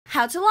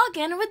How to log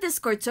in with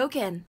Discord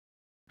token.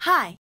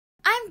 Hi,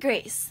 I'm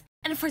Grace,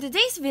 and for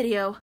today's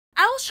video,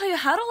 I will show you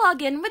how to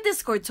log in with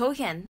Discord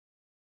token.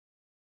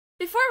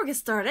 Before we get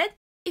started,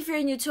 if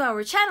you're new to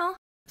our channel,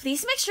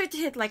 please make sure to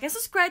hit like and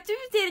subscribe to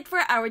be updated for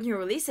our new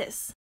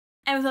releases.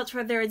 And without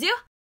further ado,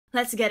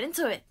 let's get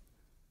into it.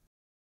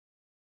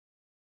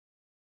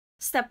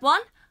 Step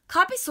 1.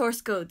 Copy source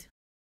code.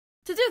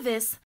 To do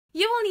this,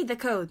 you will need the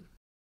code.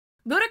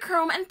 Go to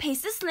Chrome and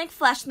paste this link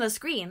flashed on the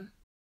screen.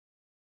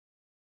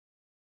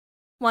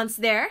 Once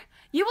there,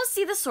 you will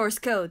see the source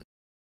code.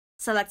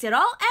 Select it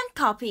all and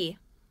copy.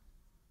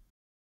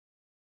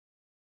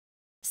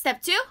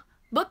 Step 2.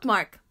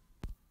 Bookmark.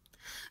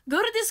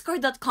 Go to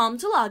discord.com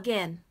to log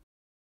in.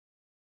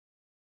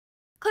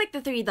 Click the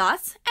three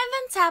dots and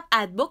then tap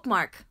Add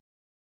Bookmark.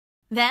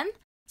 Then,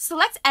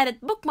 select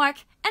Edit Bookmark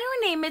and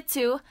rename it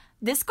to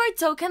Discord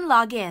Token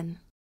Login.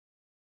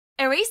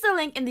 Erase the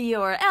link in the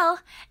URL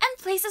and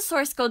place the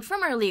source code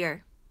from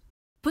earlier.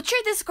 Put your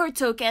Discord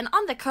token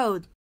on the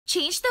code.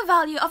 Change the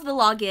value of the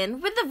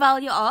login with the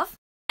value of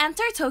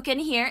Enter Token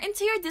here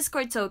into your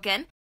Discord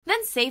token,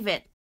 then save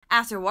it.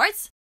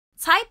 Afterwards,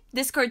 type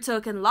Discord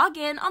Token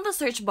Login on the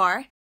search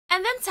bar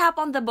and then tap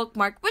on the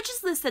bookmark which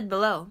is listed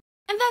below.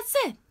 And that's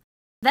it!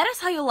 That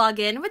is how you log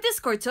in with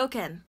Discord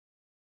token.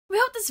 We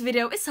hope this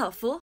video is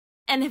helpful,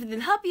 and if it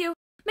did help you,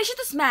 make sure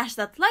to smash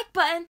that like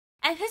button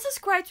and hit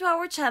subscribe to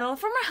our channel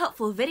for more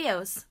helpful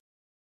videos.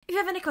 If you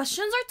have any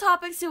questions or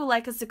topics you would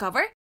like us to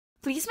cover,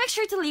 please make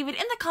sure to leave it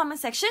in the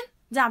comment section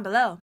down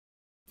below.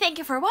 Thank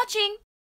you for watching!